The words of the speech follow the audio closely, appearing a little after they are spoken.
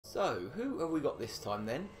So, who have we got this time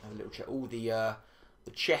then? Have a little check. Oh, the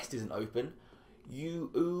chest isn't open.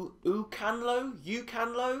 Ucanlo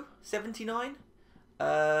 79.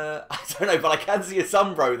 I don't know, but I can see a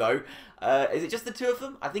Sunbro though. Is it just the two of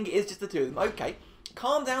them? I think it is just the two of them. Okay,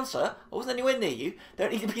 calm down, sir. I wasn't anywhere near you.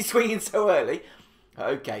 Don't need to be swinging so early.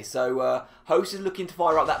 Okay, so Host is looking to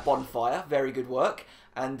fire up that bonfire. Very good work.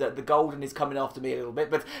 And the Golden is coming after me a little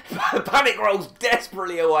bit, but Panic rolls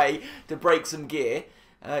desperately away to break some gear.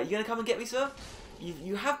 You going to come and get me, sir?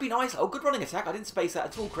 You have been isolated. Oh, good running attack. I didn't space that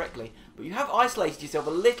at all correctly. But you have isolated yourself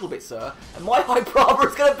a little bit, sir. And my Hyperarmor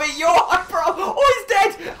is going to beat your Hyperarmor. Oh, he's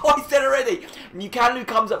dead. Oh, he's dead already. And Ucanlu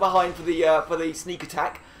comes up behind for the sneak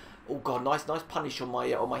attack. Oh god, nice punish on my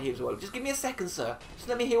heal as well. Just give me a second, sir. Just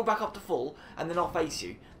let me heal back up to full, and then I'll face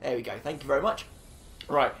you. There we go. Thank you very much.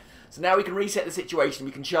 Right. So now we can reset the situation.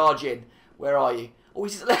 We can charge in. Where are you? Oh,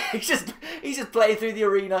 he's just playing through the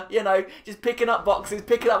arena, you know, just picking up boxes,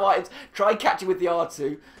 picking up items. Try and catch him with the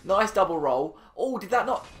R2. Nice double roll. Oh, did that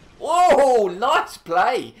not? Whoa, nice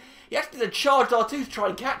play. He actually did a charged R2 to try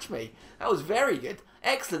and catch me. That was very good.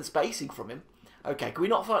 Excellent spacing from him. Okay, can we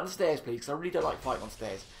not fight on the stairs, please? Because I really don't like fighting on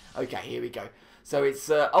stairs. Okay, here we go. So it's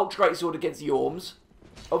Ultra Great Sword against Yorms.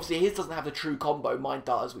 Obviously, his doesn't have the true combo. Mine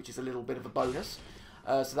does, which is a little bit of a bonus.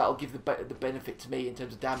 So that'll give the benefit to me in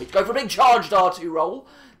terms of damage. Go for a big charged R2 roll.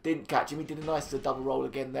 Didn't catch him. He did a nice double roll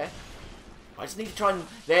again there. I just need to try and...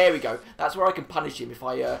 There we go. That's where I can punish him. If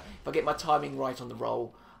I get my timing right on the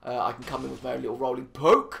roll, I can come in with my own little rolling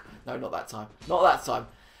poke. No, not that time. Not that time.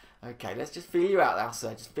 Okay, let's just feel you out now,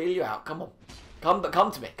 sir. Just feel you out. Come on.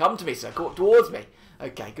 Come to me. Come to me, sir. Come towards me.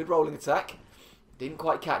 Okay, good rolling attack. Didn't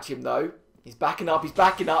quite catch him, though. He's backing up, he's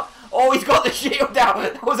backing up. Oh, he's got the shield down.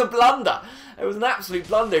 That was a blunder. It was an absolute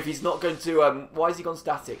blunder if he's not going to... why has he gone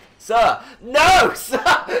static? Sir! No! Sir!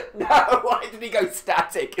 No! Why did he go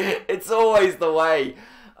static? It's always the way.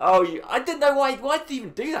 Oh, I didn't know why did he even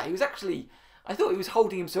do that? He was actually... I thought he was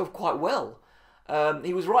holding himself quite well.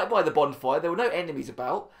 He was right by the bonfire. There were no enemies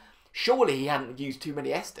about. Surely he hadn't used too many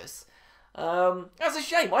Estus. That's a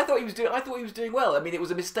shame. I thought he was doing well. I mean, it was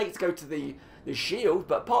a mistake to go to the shield,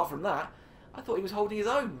 but apart from that... I thought he was holding his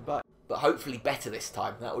own, but hopefully better this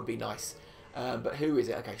time. That would be nice. But who is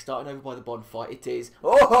it? Okay, starting over by the bonfire. It is...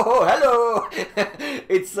 Oh, hello!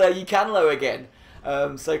 It's Ucanlo again.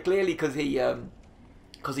 So clearly because he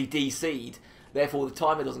DC'd, therefore the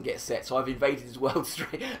timer doesn't get set. So I've invaded his world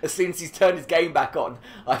straight. As soon as he's turned his game back on,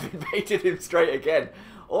 I've invaded him straight again.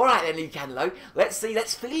 Alright then, Ucanlo. Let's see.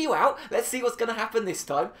 Let's fill you out. Let's see what's going to happen this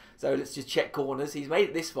time. So let's just check corners. He's made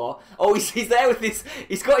it this far. Oh, he's there with this.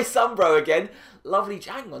 He's got his Sunbro again. Lovely.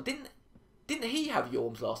 Hang on. Didn't he have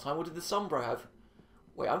Yorms last time? Or did the Sunbro have...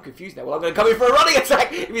 Wait, I'm confused now. Well, I'm going to come in for a running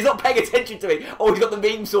attack if he's not paying attention to me. Oh, he's got the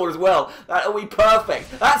meme sword as well. That'll be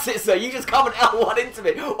perfect. That's it, sir. You just come and L1 into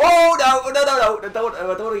me. Oh, no. I don't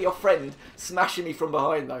want to get your friend smashing me from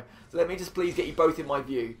behind, though. So let me just please get you both in my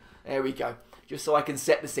view. There we go. Just so I can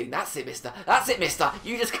set the scene. That's it, mister. That's it, mister.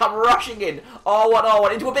 You just come rushing in.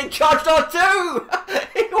 R1 into a big charged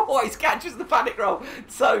R2. He always catches the panic roll.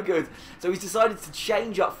 So good. So he's decided to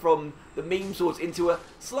change up from the meme swords into a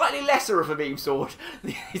slightly lesser of a meme sword.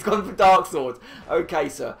 He's gone for Dark Sword. Okay,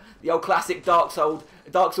 sir. The old classic Dark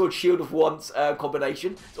Sword Shield of Once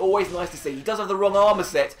combination. It's always nice to see. He does have the wrong armor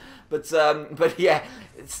set, but yeah,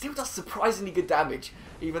 it still does surprisingly good damage,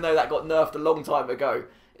 even though that got nerfed a long time ago.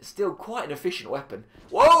 Still quite an efficient weapon.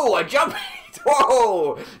 Whoa, a jumping!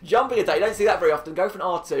 Whoa! Jumping attack. You don't see that very often. Go for an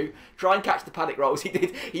R2. Try and catch the panic rolls. He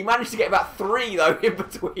did. He managed to get about 3, though, in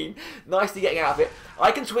between. Nicely getting out of it.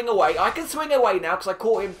 I can swing away. I can swing away now because I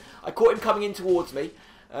caught him coming in towards me.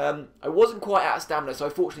 I wasn't quite out of stamina, so I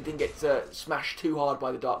fortunately didn't get smashed too hard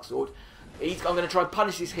by the Dark Sword. I'm going to try and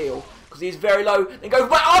punish his heal because he's very low. Then go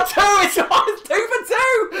for R2! It's 2 for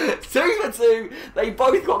 2! 2 for 2! They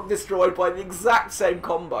both got destroyed by the exact same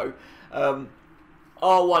combo.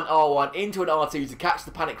 R1 into an R2 to catch the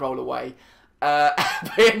panic roll away.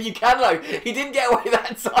 Ucanlo, he didn't get away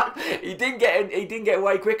that time. He didn't get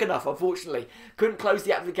away quick enough, unfortunately. Couldn't close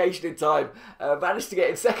the application in time. Managed to get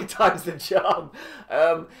him second time's the charm.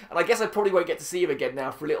 And I guess I probably won't get to see him again now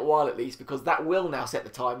for a little while at least, because that will now set the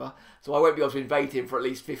timer. So I won't be able to invade him for at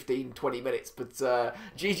least 15-20 minutes. But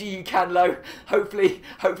GG Ucanlo. Hopefully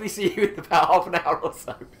see you in about half an hour or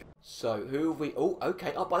so. So, who have we... Oh,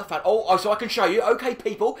 okay, up by the fan. Oh, so I can show you. Okay,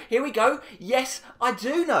 people, here we go. Yes, I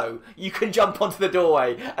do know you can jump onto the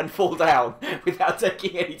doorway and fall down without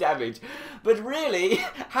taking any damage. But really,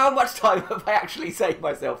 how much time have I actually saved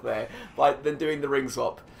myself there than doing the ring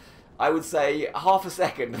swap? I would say half a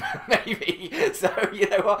second, maybe. So, you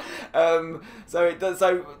know what?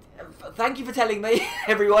 So thank you for telling me,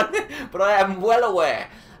 everyone. But I am well aware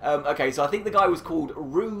Okay, so I think the guy was called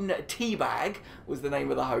Rune Teabag, was the name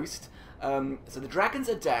of the host. So the dragons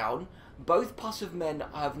are down. Both Pus of Men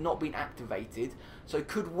have not been activated, so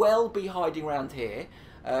could well be hiding around here.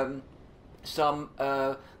 There's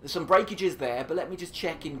some breakages there, but let me just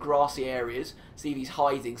check in grassy areas, see if he's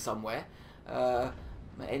hiding somewhere.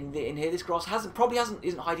 In here, this grass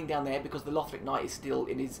isn't hiding down there because the Lothric Knight is still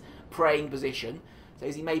in his praying position. So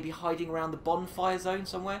is he maybe hiding around the bonfire zone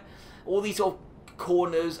somewhere? All these sort of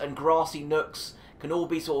corners and grassy nooks can all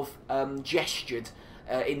be sort of gestured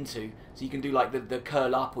into. So you can do like the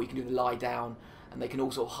curl up, or you can do the lie down, and they can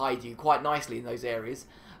all sort of hide you quite nicely in those areas.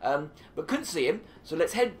 But couldn't see him, so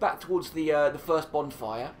let's head back towards the first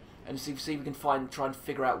bonfire and see if we can try and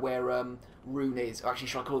figure out where Rune is. Or actually,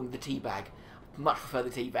 should I call him the Teabag? Much prefer the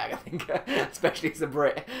Teabag, I think, especially as a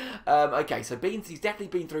Brit. Okay, so he's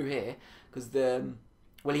definitely been through here because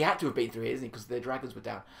well, he had to have been through here, isn't he? Because the dragons were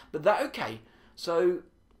down. But okay. So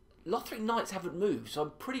Lothric Knights haven't moved, so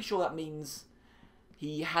I'm pretty sure that means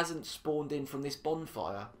he hasn't spawned in from this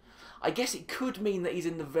bonfire. I guess it could mean that he's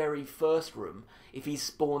in the very first room if he's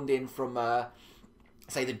spawned in from,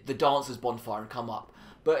 say, the Dancer's bonfire and come up.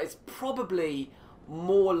 But it's probably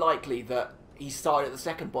more likely that he started at the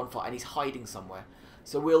second bonfire and he's hiding somewhere.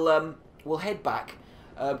 So we'll head back.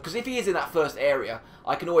 Because if he is in that first area,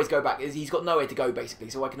 I can always go back. He's got nowhere to go, basically,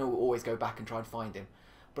 so I can always go back and try and find him.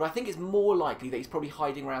 But I think it's more likely that he's probably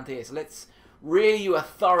hiding around here. So let's really do a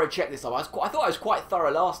thorough check this time. I thought I was quite thorough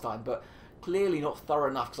last time, but clearly not thorough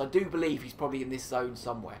enough, because I do believe he's probably in this zone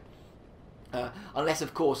somewhere. Unless,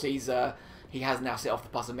 of course, he has now set off the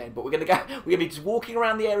Pus of Men. But we're gonna be just walking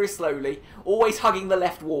around the area slowly, always hugging the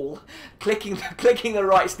left wall, clicking the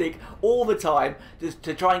right stick all the time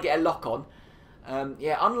to try and get a lock on.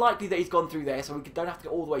 Yeah, unlikely that he's gone through there, so we don't have to go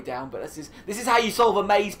all the way down. But this is how you solve a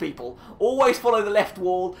maze, people. Always follow the left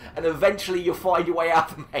wall, and eventually you'll find your way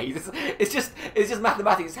out of the maze. It's just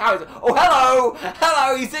mathematics. It's how it's. Oh,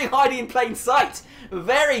 hello! He's doing hiding in plain sight.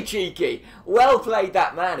 Very cheeky. Well played,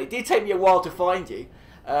 that man. It did take me a while to find you.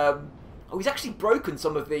 Oh, he's actually broken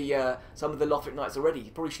some of the Lothric Knights already. He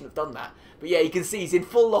probably shouldn't have done that. But yeah, you can see he's in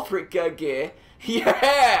full Lothric gear.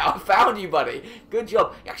 Yeah, I found you, buddy. Good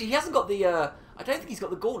job. Actually, he hasn't got the. I don't think he's got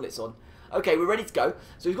the gauntlets on. Okay, we're ready to go.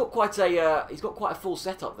 So he's got quite a full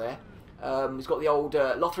setup there. He's got the old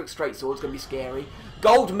Lothric straight sword. It's going to be scary.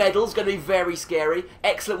 Gold medal's going to be very scary.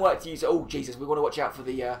 Excellent work to use. Oh Jesus, we want to watch out for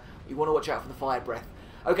the fire breath.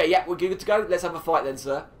 Okay, yeah, we're good to go. Let's have a fight then,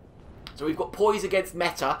 sir. So we've got Poise against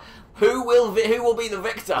Meta. Who will be the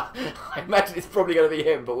victor? I imagine it's probably going to be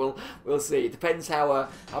him, but we'll see. It depends how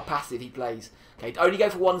passive he plays. Okay, only go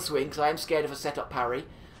for one swing because I am scared of a setup parry.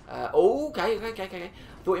 Okay.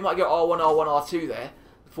 Thought he might go R1, R1, R2 there.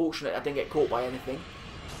 Fortunate I didn't get caught by anything.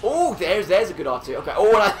 Oh, there's a good R2. Okay.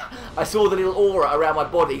 Oh, and I saw the little aura around my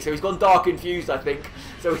body, so he's gone dark infused, I think.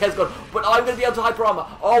 So he has gone. But I'm going to be able to hyper armor.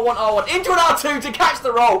 R1, R1 into an R2 to catch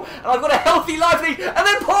the roll, and I've got a healthy life lead. And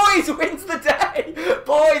then Poise wins the day.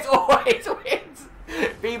 Poise always wins.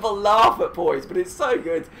 People laugh at Poise, but it's so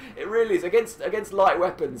good. It really is against light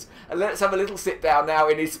weapons. And let's have a little sit down now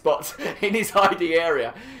in his spot, in his hiding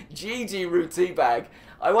area. GG Rune Teabag.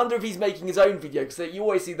 I wonder if he's making his own video, because you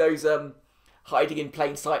always see those hiding in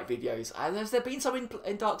plain sight videos. And has there been some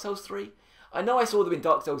in Dark Souls 3? I know I saw them in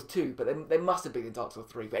Dark Souls 2, but they must have been in Dark Souls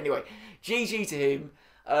 3. But anyway, GG to him.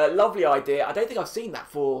 Lovely idea. I don't think I've seen that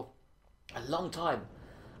for a long time.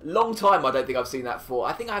 Long time I don't think I've seen that for.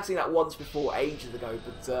 I think I've seen that once before, ages ago.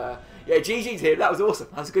 But yeah, GG to him. That was awesome.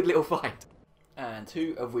 That was a good little fight. And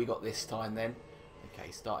who have we got this time then? Okay,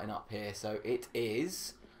 starting up here. So it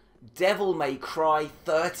is Devil May Cry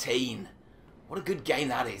 13. What a good game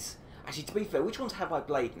that is. Actually, to be fair, which ones have I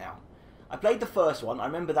played now? I played the first one. I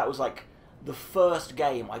remember that was like the first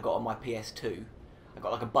game I got on my PS2. I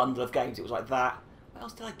got like a bundle of games. It was like that. What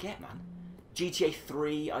else did I get, man? GTA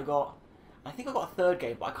 3 I got. I think I got a third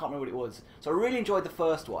game, but I can't remember what it was. So I really enjoyed the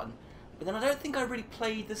first one. But then I don't think I really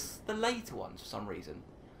played the later ones for some reason.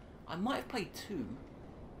 I might have played 2.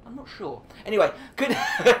 I'm not sure. Anyway,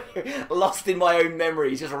 lost in my own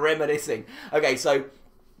memories, just reminiscing. Okay, so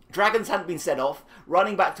dragons hadn't been set off.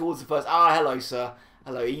 Running back towards the first. Ah, hello, sir.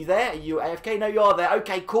 Hello, are you there? Are you AFK? No, you are there.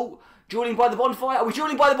 Okay, cool. Dueling by the bonfire? Are we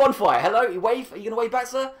dueling by the bonfire? Hello? You wave? Are you going to wave back,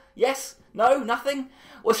 sir? Yes? No? Nothing?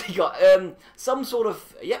 What's he got? Some sort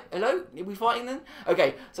of... Yep, hello? Are we fighting then?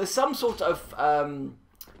 Okay, so some sort of...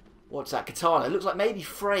 what's that? Katana. It looks like maybe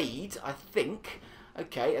frayed, I think.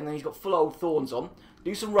 Okay, and then he's got full old thorns on.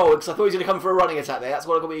 Do some rolling, because I thought he was going to come for a running attack there. That's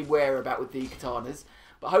what I've got to be aware about with the katanas.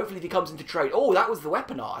 But hopefully if he comes into trade... Oh, that was the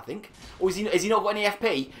weapon art, I think. Or is he not got any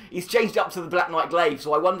FP? He's changed up to the Black Knight Glaive,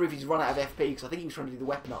 so I wonder if he's run out of FP, because I think he was trying to do the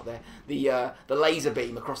weapon art there. The laser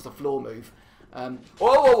beam across the floor move.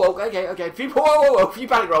 Whoa, okay. A few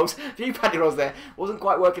panic rolls. A few panic rolls there. Wasn't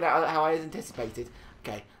quite working out how I had anticipated.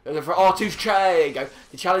 Okay, for R2's there you go.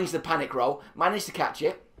 To challenge the panic roll. Managed to catch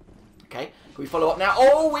it. Okay, can we follow up now?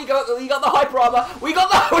 Oh, we got the hyper armor. We got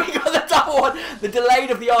the double one. The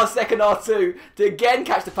delayed of the second R2 to again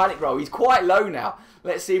catch the panic roll. He's quite low now.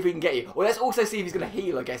 Let's see if we can get you. Well, let's also see if he's going to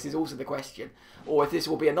heal, I guess, is also the question. Or if this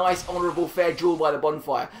will be a nice, honourable, fair duel by the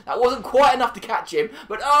bonfire. That wasn't quite enough to catch him,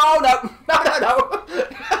 but oh no! No!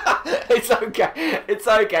 It's okay. It's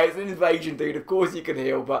okay. It's an invasion, dude. Of course you can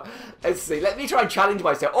heal, but let's see. Let me try and challenge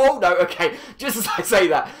myself. Oh no, okay. Just as I say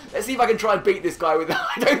that, let's see if I can try and beat this guy without...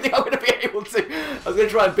 I don't think I'm going to be able to. I was going to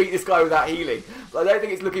try and beat this guy without healing, but I don't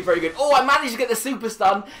think it's looking very good. Oh, I managed to get the super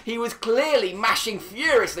stun. He was clearly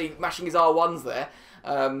furiously mashing his R1s there.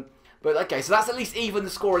 But okay, so that's at least even the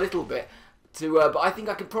score a little bit. But I think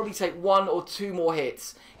I can probably take 1 or 2 more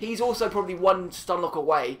hits. He's also probably 1 stun lock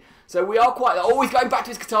away. So we are quite... Oh, he's going back to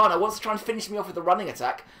his katana. Wants to try and finish me off with the running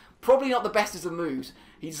attack. Probably not the best of the moves.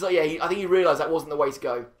 I think he realised that wasn't the way to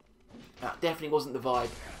go. That definitely wasn't the vibe.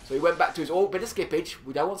 So he went back to his... Oh, bit of skippage.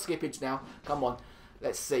 We don't want skippage now. Come on.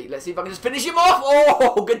 Let's see. Let's see if I can just finish him off.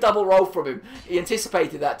 Oh, good double roll from him. He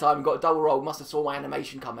anticipated that time and got a double roll. Must have saw my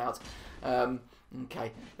animation come out.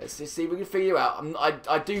 Okay, let's just see if we can figure out.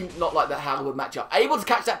 I do not like that Halberd matchup. Able to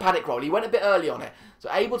catch that panic roll. He went a bit early on it. So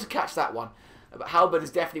able to catch that one. But Halberd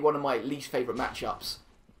is definitely one of my least favourite matchups.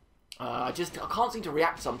 I can't seem to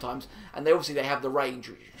react sometimes. And they have the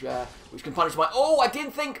range, which can punish my... Oh, I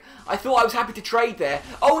thought I was happy to trade there.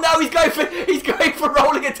 Oh no, he's going for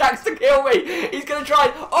rolling attacks to kill me. He's going to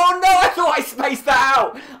try... Oh no, I thought I spaced that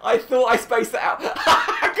out.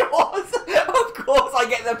 Of course I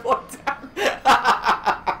get the point down.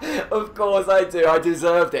 Of course I do. I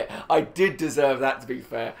deserved it. I did deserve that, to be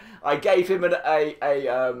fair. I gave him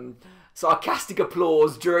a sarcastic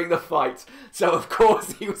applause during the fight, so of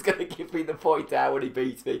course he was going to give me the point down when he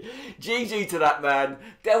beat me. GG to that man.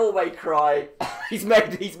 Devil May Cry. he's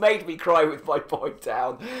made me cry with my point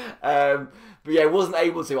down. But yeah, wasn't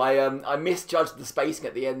able to. I misjudged the spacing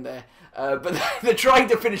at the end there. But the trying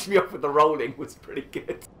to finish me off with the rolling was pretty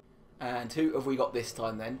good. And who have we got this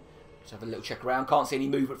time then? Let's have a little check around. Can't see any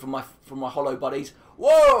movement from my hollow buddies.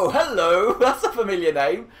 Whoa, hello. That's a familiar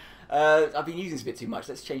name. I've been using this a bit too much.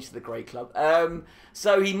 Let's change to the Grey Club.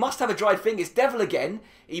 So he must have a dried finger. It's Devil again.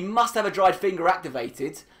 He must have a dried finger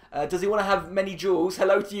activated. Does he want to have many jewels?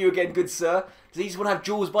 Hello to you again, good sir. Does he just want to have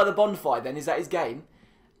jewels by the bonfire then? Is that his game?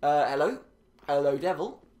 Hello? Hello,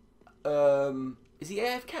 Devil. Is he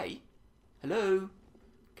AFK? Hello?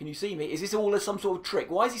 Can you see me? Is this all some sort of trick?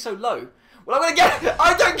 Why is he so low? Well, I'm going to get it.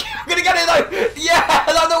 I'm going to get it, though. Yeah,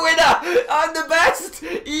 I'm the winner. I'm the best.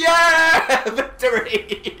 Yeah,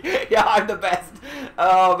 victory. Yeah, I'm the best.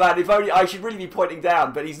 Oh, man, if only I should really be pointing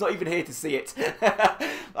down, but he's not even here to see it.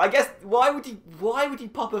 I guess, why would he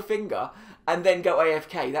pop a finger and then go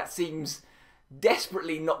AFK? That seems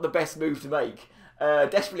desperately not the best move to make.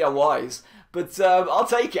 Desperately unwise. But I'll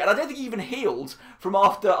take it. And I don't think he even healed from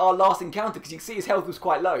after our last encounter, because you can see his health was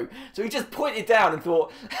quite low. So he just pointed down and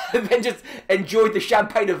thought, and then just enjoyed the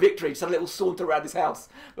champagne of victory. Just had a little saunter around his house.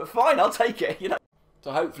 But fine, I'll take it, you know.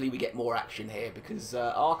 So hopefully we get more action here, because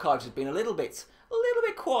Archives has been a little bit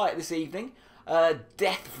quiet this evening.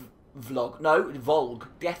 Death vlog. No, Volg.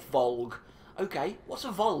 Death Volg. Okay, what's a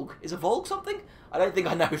Volg? Is a Volg something? I don't think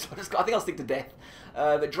I know, so I think I'll stick to Death.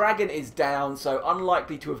 The dragon is down, so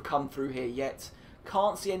unlikely to have come through here yet.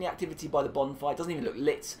 Can't see any activity by the bonfire. Doesn't even look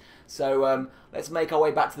lit. So let's make our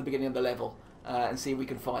way back to the beginning of the level and see if we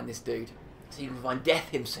can find this dude. See if we can find Death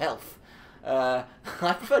himself. I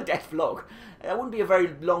prefer Death vlog. That wouldn't be a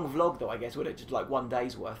very long vlog though, I guess, would it? Just like 1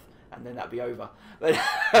 day's worth, and then that'd be over. But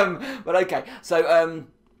okay, so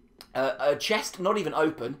a chest not even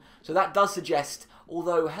open, so that does suggest,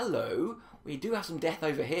 although hello, we do have some death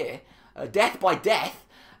over here. Death by death.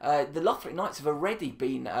 The Lothric Knights have already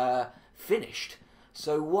been finished.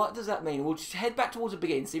 So what does that mean? We'll just head back towards the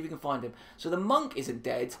beginning, see if we can find him. So the monk isn't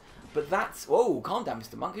dead, but that's... Oh, calm down,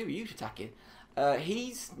 Mr. Monk. Who are you attacking?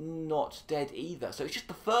 He's not dead either. So it's just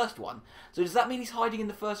the first one. So does that mean he's hiding in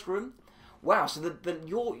the first room? Wow, so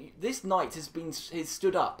this knight has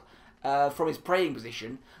stood up from his praying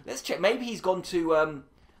position. Let's check. Maybe he's gone to...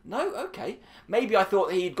 No, okay. Maybe I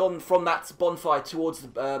thought he'd gone from that bonfire towards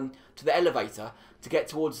the to the elevator to get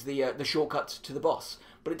towards the shortcut to the boss,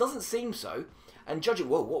 but it doesn't seem so. And judging,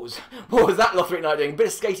 whoa, what was that Lothric Knight doing? A bit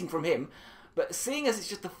of skating from him. But seeing as it's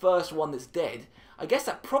just the first one that's dead, I guess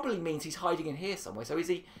that probably means he's hiding in here somewhere. So is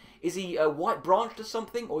he white branched or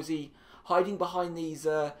something? Or is he hiding behind these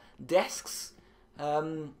desks?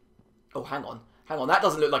 Oh, hang on. Hang on, that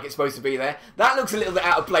doesn't look like it's supposed to be there. That looks a little bit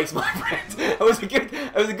out of place, my friend. It was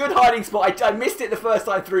a good hiding spot. I missed it the first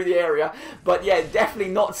time through the area. But yeah,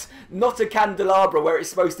 definitely not a candelabra where it's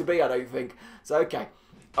supposed to be, I don't think. So, okay.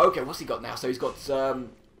 Okay, what's he got now? So he's got...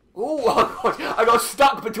 oh, God, I got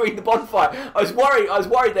stuck between the bonfire. I was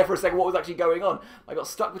worried there for a second what was actually going on. I got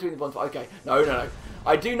stuck between the bonfire. Okay, no.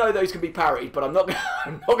 I do know those can be parried, but I'm not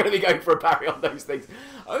going to be going for a parry on those things.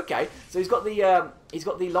 Okay, so he's got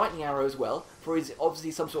the lightning arrow as well for his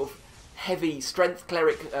obviously some sort of heavy strength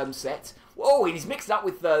cleric set. Whoa, and he's mixed up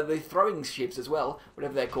with the throwing shivs as well,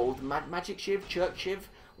 whatever they're called, magic shiv, church shiv.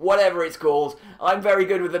 Whatever it's called. I'm very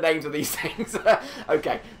good with the names of these things.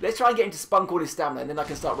 Okay, let's try and get him to spunk all his stamina, and then I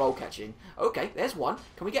can start roll catching. Okay, there's one.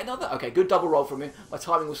 Can we get another? Okay, good double roll from him. My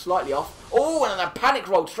timing was slightly off. Oh, and then I panic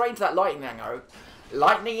rolled straight into that lightning arrow.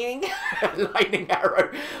 Lightning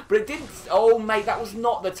arrow. But it didn't... Oh, mate, that was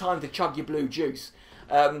not the time to chug your blue juice.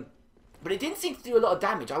 But it didn't seem to do a lot of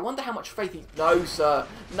damage. I wonder how much faith he... No, sir.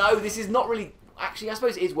 No, this is not really... Actually, I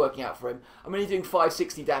suppose it is working out for him. I'm only doing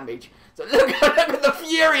 560 damage. So look at the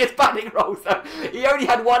furious panic rolls, though. He only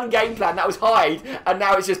had one game plan. That was hide. And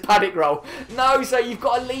now it's just panic roll. No, so you've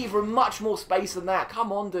got to leave room much more space than that.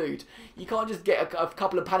 Come on, dude. You can't just get a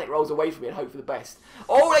couple of panic rolls away from me and hope for the best.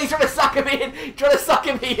 Oh, he's trying to suck him in. Trying to suck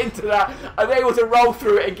me into that. I'm able to roll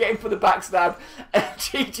through it and get him for the backstab.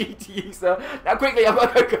 GG to you, sir. Now, quickly, I've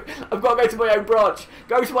got to go to my own branch.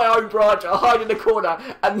 Go to my own branch. I'll hide in the corner.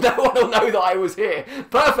 And no one will know that I was here.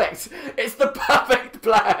 Perfect. It's the perfect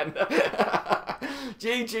plan.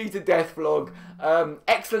 GG to Deathflog.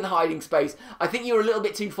 Excellent hiding space. I think you were a little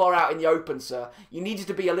bit too far out in the open, sir. You needed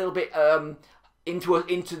to be a little bit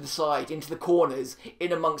into the side, into the corners,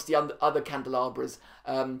 in amongst the other candelabras.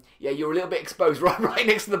 Yeah, you were a little bit exposed right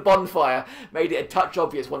next to the bonfire. Made it a touch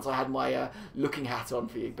obvious once I had my looking hat on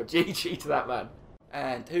for you. But GG to that, man.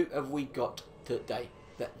 And who have we got today?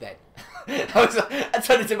 Then. I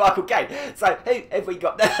turned into Michael Caine. So, who have we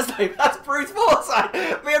got? That's Bruce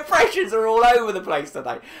Forsyth. My impressions are all over the place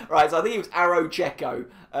today. Right, so I think it was Arrow Checo.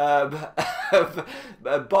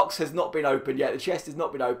 Box has not been opened yet. The chest has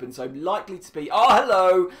not been opened, so likely to be... Oh,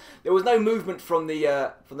 hello! There was no movement from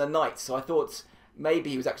the knights, so I thought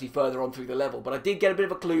maybe he was actually further on through the level. But I did get a bit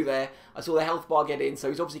of a clue there. I saw the health bar get in, so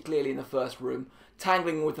he's obviously clearly in the first room,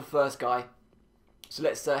 tangling with the first guy. So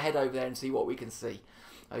let's head over there and see what we can see.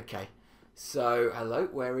 Okay, so hello,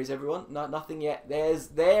 where is everyone? No, nothing yet.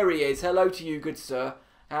 There he is. Hello to you, good sir.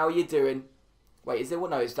 How are you doing? Wait, is there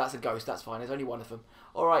one? No, that's a ghost. That's fine. There's only one of them.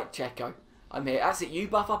 All right, Checo, I'm here. That's it. You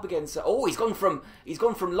buff up again, sir. Oh, he's gone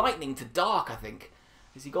from lightning to dark, I think.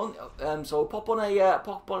 Has he gone? So I'll pop on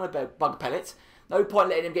a bug pellet. No point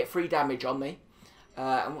letting him get free damage on me.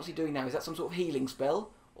 And what's he doing now? Is that some sort of healing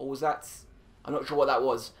spell, or was that? I'm not sure what that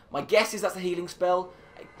was. My guess is that's a healing spell.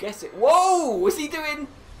 I guess it. Whoa! Was he doing?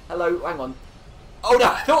 Hello, hang on. Oh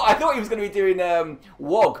no, I thought he was going to be doing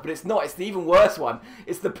WOG, but it's not. It's the even worse one.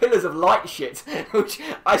 It's the Pillars of Light shit, which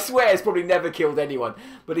I swear has probably never killed anyone.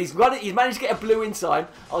 But he's managed to get a blue in time.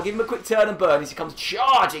 I'll give him a quick turn and burn as he comes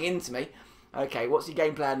charging into me. Okay, what's your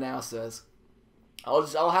game plan now, sirs?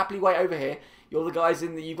 I'll happily wait over here. You're the guys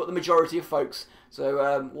you've got the majority of folks.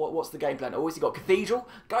 So what's the game plan? Oh, has he got Cathedral?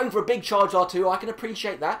 Going for a big charge R2. I can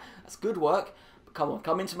appreciate that. That's good work. Come on,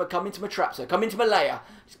 come into my trap, sir. Come into my lair.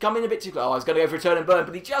 Just come in a bit too close. Oh, I was going to go for a turn and burn,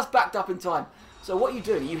 but he just backed up in time. So what are you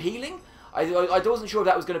doing? Are you healing? I wasn't sure if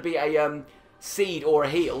that was going to be a seed or a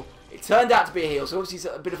heal. It turned out to be a heal, so obviously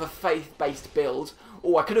it's a bit of a faith-based build.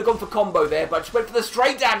 Oh, I could have gone for combo there, but I just went for the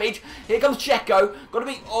straight damage. Here comes Checo. Got to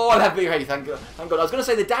be... Oh, I have been... Hey, thank God. Thank God. I was going to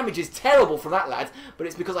say the damage is terrible from that lad, but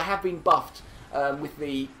it's because I have been buffed with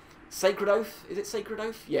the Sacred Oath. Is it Sacred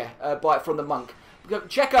Oath? Yeah, from the monk.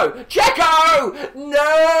 Checo! Checo!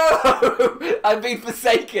 No! I've been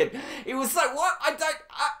forsaken. It was like, what?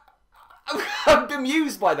 I'm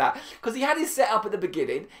bemused by that. Because he had his setup at the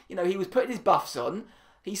beginning. You know, he was putting his buffs on.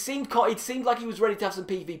 He seemed like he was ready to have some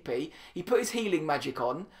PvP. He put his healing magic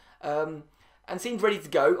on. And seemed ready to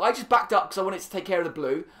go. I just backed up because I wanted to take care of the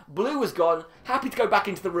blue. Blue was gone. Happy to go back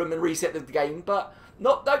into the room and reset the game. But,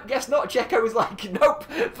 guess not. Checo was like, nope.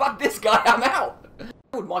 Fuck this guy. I'm out.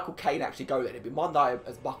 How would Michael Caine actually go then? It'd be my name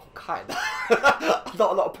as Michael Caine.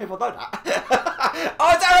 Not a lot of people know that.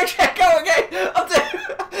 Oh, it's Arrow Checo again!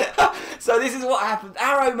 So this is what happens.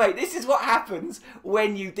 Arrow, mate, this is what happens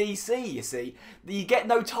when you DC, you see. You get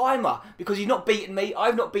no timer because you've not beaten me,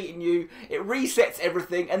 I've not beaten you. It resets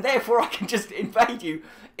everything, and therefore I can just invade you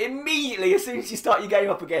immediately as soon as you start your game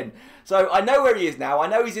up again. So I know where he is now. I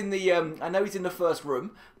know he's in the first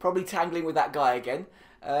room, probably tangling with that guy again.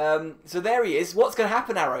 So there he is. What's going to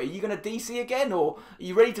happen, Arrow? Are you going to DC again, or are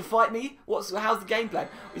you ready to fight me? How's the game plan?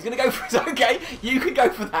 He's going to go for it. Okay, you can go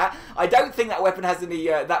for that. I don't think that weapon has any.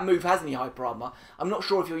 That move has any hyper armor. I'm not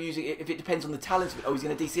sure if you're using it. If it depends on the talents. Oh, he's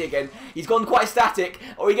going to DC again. He's gone quite static.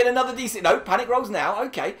 Or you get another DC. No, panic rolls now.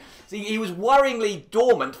 Okay. So he was worryingly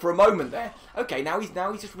dormant for a moment there. Okay, now he's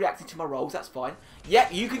just reacting to my rolls. That's fine.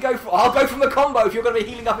 Yep, you can go for... I'll go from a combo if you're going to be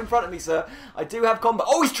healing up in front of me, sir. I do have combo.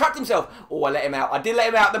 Oh, he's trapped himself. Oh, I let him out. I did let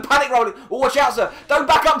him out. The panic roll. Oh, watch out, sir. Don't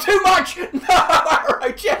back up too much. No,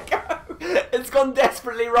 Arrow, Checo. It's gone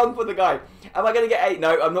desperately wrong for the guy. Am I going to get 8?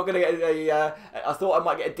 No, I'm not going to get a... I thought I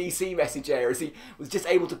might get a DC message there as he was just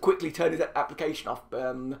able to quickly turn his application off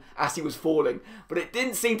as he was falling. But it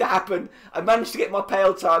didn't seem to happen. I managed to get my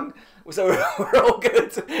pale tongue. So we're all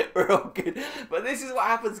good. We're all good. But this is what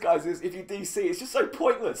happens, guys, is if you DC, it's just so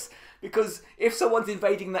pointless. Because if someone's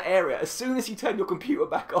invading that area, as soon as you turn your computer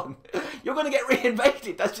back on, you're going to get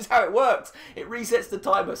re-invaded. That's just how it works. It resets the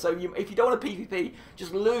timer. So if you don't want a PvP,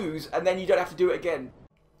 just lose, and then you don't have to do it again.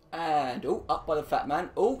 And, oh, up by the fat man.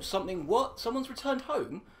 Oh, something, what? Someone's returned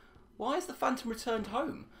home? Why is the Phantom returned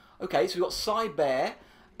home? Okay, so we've got Cyber.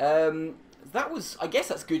 That was, I guess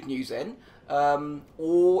that's good news then.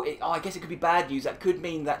 I guess it could be bad news. That could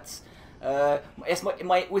mean that,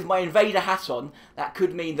 with my Invader hat on, that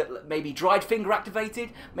could mean that maybe Dried Finger activated.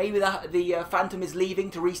 Maybe the Phantom is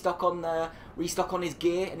leaving to restock on his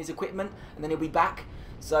gear and his equipment, and then he'll be back.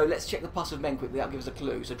 So let's check the Pus of Men quickly. That'll give us a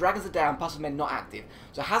clue. So Dragons are down, Pus of Men not active.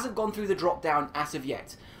 So it hasn't gone through the drop down as of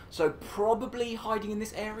yet. So probably hiding in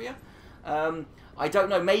this area. I don't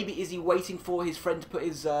know. Maybe is he waiting for his friend to put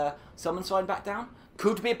his summon sign back down?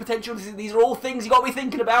 Could be a potential. These are all things you got to be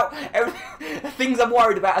thinking about. Things I'm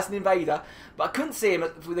worried about as an invader. But I couldn't see him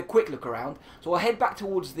with a quick look around. So I'll head back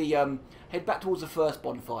towards the first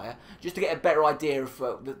bonfire just to get a better idea of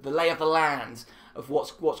the lay of the lands of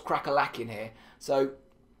what's crack-a-lacking here. So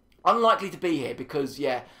unlikely to be here because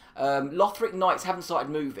Lothric Knights haven't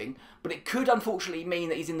started moving, but it could unfortunately mean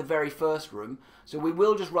that he's in the very first room. So we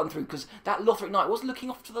will just run through because that Lothric Knight was looking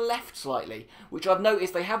off to the left slightly, which I've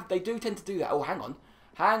noticed they do tend to do that. Oh, hang on.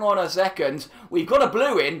 Hang on a second. We've got a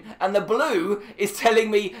blue in, and the blue is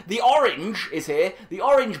telling me the orange is here. The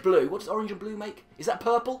orange blue. What does orange and blue make? Is that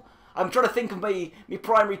purple? I'm trying to think of my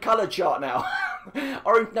primary colour chart now.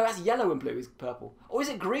 Orange. No, that's yellow and blue is purple. Or is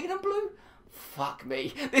it green and blue? Fuck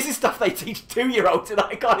me. This is stuff they teach 2-year-olds and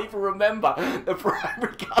I can't even remember the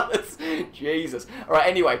primary colours. Jesus. Alright,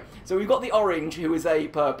 anyway. So we've got the orange, who is a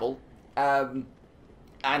purple.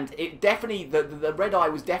 And it definitely, the red eye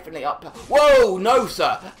was definitely up. Whoa, no,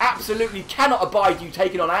 sir. Absolutely cannot abide you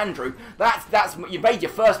taking on Andrew. That's you made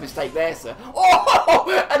your first mistake there, sir.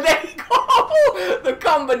 Oh, and then the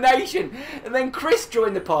combination. And then Chris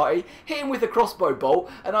joined the party, hit him with a crossbow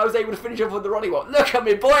bolt, and I was able to finish off with the Ronnie Watt. Look at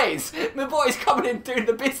me boys. My boys coming in doing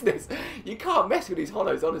the business. You can't mess with these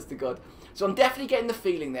hollows, honest to God. So I'm definitely getting the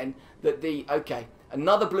feeling then that okay,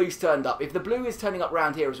 another blue's turned up. If the blue is turning up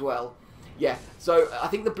round here as well, yeah, so I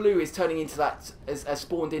think the blue is turning into that, has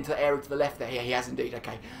spawned into the area to the left there. Yeah, he has indeed,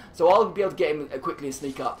 okay. So I'll be able to get him quickly and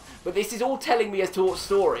sneak up. But this is all telling me as to what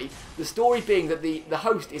story. The story being that the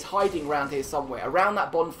host is hiding around here somewhere, around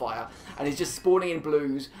that bonfire, and is just spawning in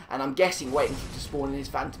blues, and I'm guessing waiting to spawn in his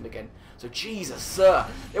Phantom again. So Jesus, sir,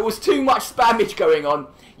 there was too much spammage going on.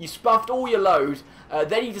 You spuffed all your load,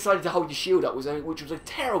 then you decided to hold your shield up, which was a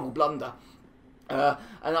terrible blunder. And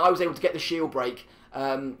I was able to get the shield break.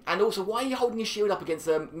 And also, why are you holding your shield up against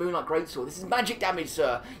the Moonlight Greatsword? This is magic damage,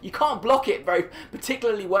 sir. You can't block it very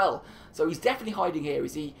particularly well. So he's definitely hiding here.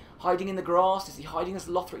 Is he hiding in the grass? Is he hiding as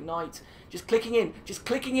Lothric Knight? Just clicking in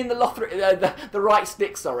the Lothric, the right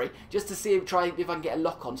stick, sorry, just to see if I can get a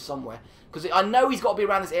lock on somewhere. Because I know he's got to be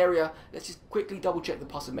around this area. Let's just quickly double check the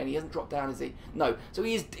Pus of Men. He hasn't dropped down, has he? No. So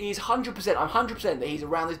he's 100%. I'm 100% that he's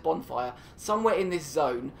around this bonfire, somewhere in this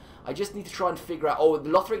zone. I just need to try and figure out. Oh, the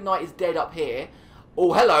Lothric Knight is dead up here.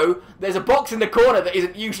 Oh, hello. There's a box in the corner that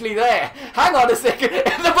isn't usually there. Hang on a second.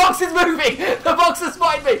 The box is moving. The box has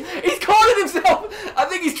spotted me. He's cornered himself. I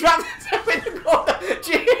think he's trapped himself in the corner.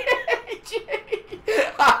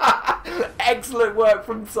 Excellent work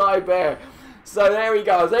from Cyber. So there we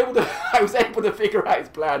go. I was able to figure out his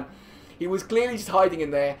plan. He was clearly just hiding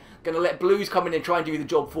in there. Going to let blues come in and try and do the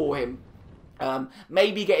job for him.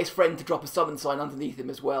 Maybe get his friend to drop a summon sign underneath him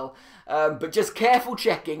as well. But just careful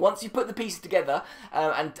checking. Once you put the pieces together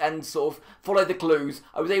and sort of follow the clues,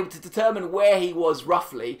 I was able to determine where he was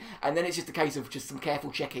roughly. And then it's just a case of just some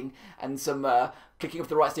careful checking and some clicking off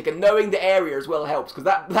the right stick. And knowing the area as well helps. Because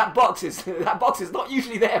that box is not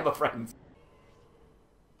usually there, my friends.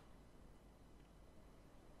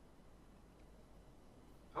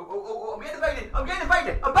 Oh, I'm getting invaded! I'm getting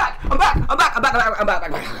invaded! I'm back!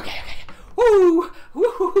 Okay. Woo!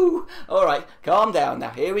 Alright, calm down now.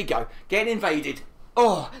 Here we go. Getting invaded.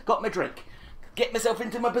 Oh, got my drink. Get myself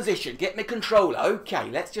into my position. Get my controller. Okay,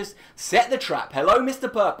 let's just set the trap. Hello,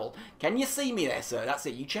 Mr. Purple. Can you see me there, sir? That's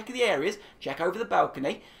it. You check the areas. Check over the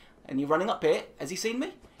balcony. And you're running up here. Has he seen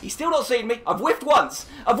me? He's still not seen me. I've whiffed once.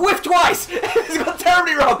 I've whiffed twice. It's got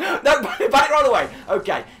terribly wrong. No, back right away.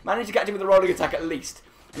 Okay, managed to catch him with a rolling attack at least.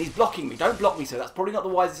 And he's blocking me. Don't block me, sir. That's probably not the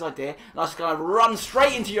wisest idea. And I'm just going to run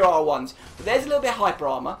straight into your R1s. But there's a little bit of hyper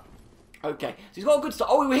armor. Okay, so he's got a good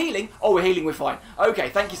start. Oh, we're healing. Oh, we're healing. We're fine. Okay,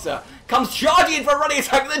 thank you, sir. Comes charging in for a running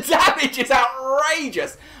attack. The damage is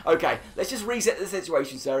outrageous. Okay, let's just reset the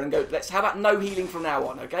situation, sir, and go. How about no healing from now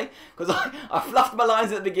on, okay? Because I fluffed my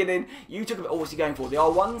lines at the beginning. You took a bit. Oh, what's he going for? The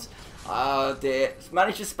R1s? Dear.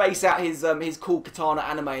 Managed to space out his cool katana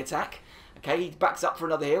anime attack. Okay, he backs up for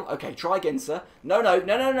another heal. Okay, try again, sir. No.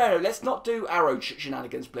 Let's not do arrow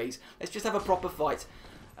shenanigans, please. Let's just have a proper fight.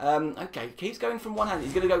 Okay, keeps going from one hand.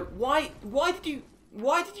 He's going to go, why did you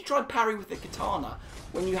try and parry with the katana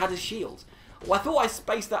when you had a shield? Well, I thought I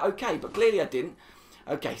spaced that okay, but clearly I didn't.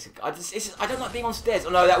 Okay, so I don't like being on stairs. Oh,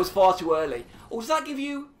 no, that was far too early. Or does that give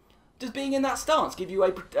you... Does being in that stance give you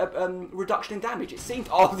a reduction in damage? It seemed...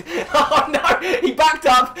 Oh, oh, no! He backed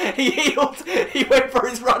up, he healed, he went for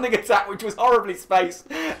his running attack, which was horribly spaced.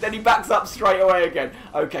 Then he backs up straight away again.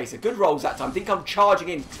 Okay, so good rolls that time. I think I'm charging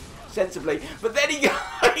in sensibly. But then he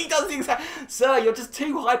does the exact... Sir, you're just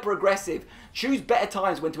too hyper-aggressive. Choose better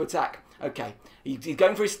times when to attack. Okay, he's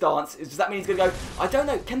going for his stance. Does that mean he's going to go... I don't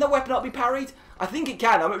know. Can the weapon not be parried? I think it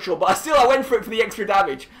can. I'm not sure. But I went for it for the extra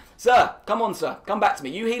damage. Sir, come on, sir. Come back to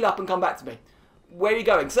me. You heal up and come back to me. Where are you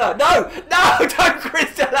going? Sir, no! Don't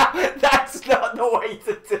crystal out! That's not the way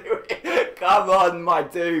to do it. Come on, my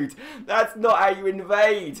dude. That's not how you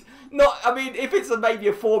invade. I mean, if it's maybe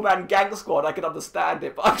a 4-man gang squad, I can understand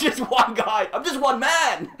it. But I'm just one guy. I'm just one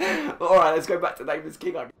man. Alright, let's go back to Nameless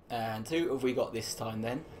King. And who have we got this time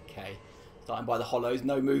then? Okay. Starting by the hollows.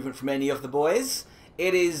 No movement from any of the boys.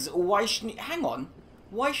 It is Waishni... Hang on.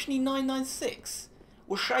 Waishni996?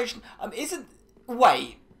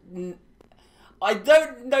 Wait, I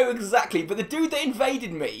don't know exactly, but the dude that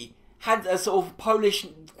invaded me had a sort of Polish,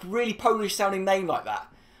 really Polish sounding name like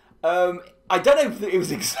that. I don't know if it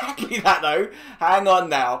was exactly that though. Hang on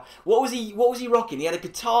now. What was he rocking? He had a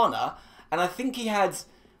katana, and I think he had...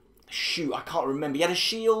 Shoot, I can't remember. He had a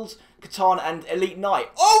shield, katana, and elite knight.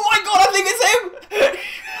 Oh my god, I think it's him!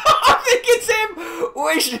 I think it's him!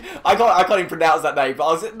 I can't even pronounce that name, but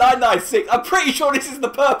I was at 996. I'm pretty sure this is the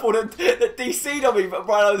purple that DC'd on me, but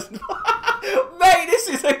Brian was... Mate, this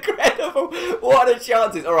is incredible! What are the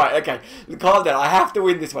chances? Alright, okay. Calm down. I have to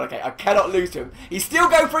win this one, okay? I cannot lose to him. He's still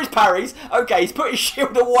going for his parries. Okay, he's put his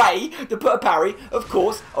shield away to put a parry, of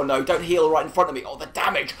course. Oh no, don't heal right in front of me. Oh, the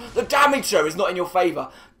damage! The damage, sir, is not in your favour.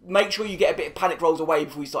 Make sure you get a bit of panic rolls away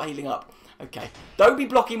before you start healing up. Okay. Don't be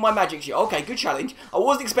blocking my magic shield. Okay, good challenge. I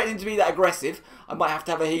wasn't expecting to be that aggressive. I might have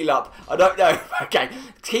to have a heal up. I don't know. Okay.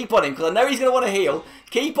 Keep on him, because I know he's going to want to heal.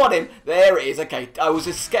 Keep on him. There it is. Okay. I was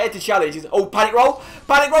just scared to challenge. Oh, panic roll.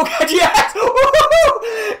 Panic roll. Yes.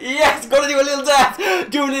 Yes. Got to do a little dance.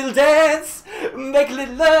 Do a little dance. Make a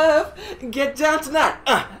little love. Get down tonight.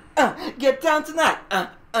 Get down tonight.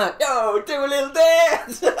 Yo, do a little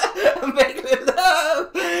dance, make a little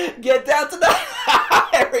love, get down tonight.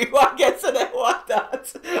 Everyone gets an L1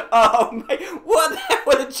 dance. Oh mate, what the hell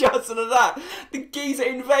were the chances of that? The geezer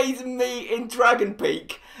invades me in Dragon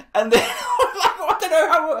Peak, and then I don't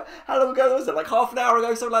know how long ago was it? Like half an hour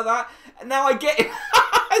ago, something like that. And now I get him.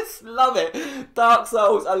 I just love it. Dark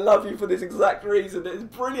Souls, I love you for this exact reason. It's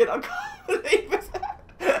brilliant. I can't believe it.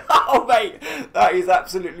 Oh mate, that is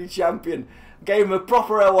absolutely champion. Gave him a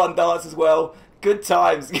proper L1 dance as well. Good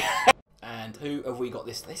times. And who have we got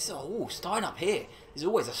this? This is starting up here. This is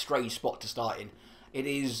always a strange spot to start in. It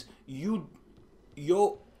is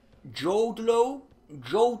Jodlo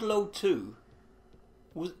 2.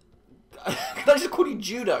 Can I just call you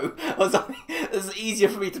Judo or something? This is easier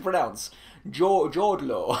for me to pronounce.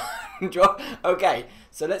 Jodlo. Okay,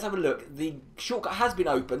 so let's have a look. The shortcut has been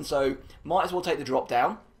opened, so might as well take the drop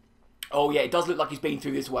down. Oh yeah, it does look like he's been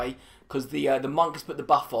through this way, because the monk has put the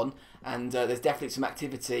buff on, and there's definitely some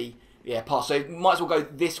activity Yeah, pass. So might as well go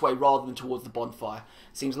this way rather than towards the bonfire.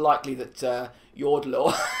 Seems likely that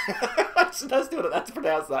Yordle, I still don't know how to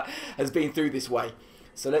pronounce that, has been through this way.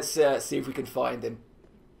 So let's see if we can find him.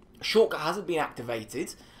 Shortcut hasn't been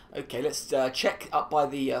activated. Okay, let's check up by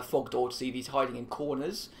the fog door to see if he's hiding in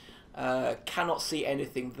corners. Cannot see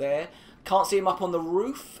anything there. Can't see him up on the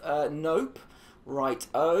roof. Nope. Right.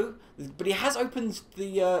 Oh, but he has opened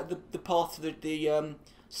the path to the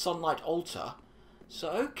sunlight altar. So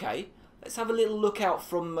okay, let's have a little look out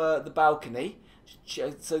from the balcony.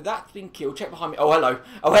 So that's been killed. Check behind me. Oh hello.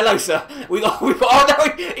 Oh hello, sir. We got.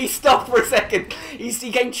 Oh no, he stopped for a second. He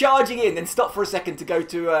came charging in, then stopped for a second to go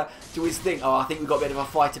to his thing. Oh, I think we got a bit of a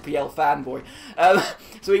Fighter PL fanboy.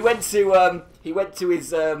 So he went to his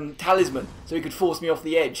talisman so he could force me off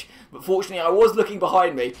the edge. But fortunately, I was looking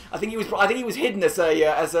behind me. I think he was hidden as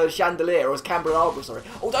a chandelier or as candelabra. Sorry.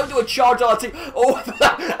 Oh, don't do a charge R2. Oh,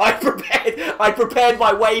 I prepared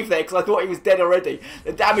my wave there because I thought he was dead already.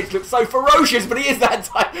 The damage looks so ferocious, but he is that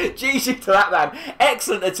type. GG to that man.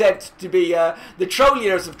 Excellent attempt to be the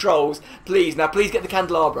trolliest of trolls. Please get the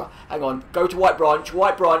candelabra. Hang on. Go to White Branch.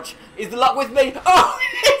 White Branch. Is the luck with me? Oh,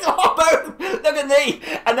 boom! Look at me!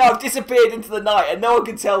 And now I've disappeared into the night, and no one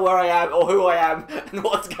can tell where I am or who I am and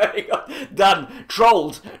what's going on. Done.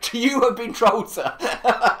 Trolled. You have been trolled, sir.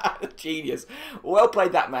 Genius. Well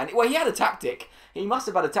played, that man. Well, he had a tactic. He must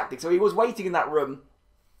have had a tactic. So he was waiting in that room,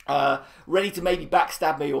 ready to maybe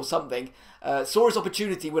backstab me or something. Saw his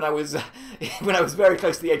opportunity when I was very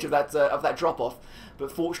close to the edge of that drop off.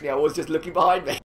 But fortunately, I was just looking behind me.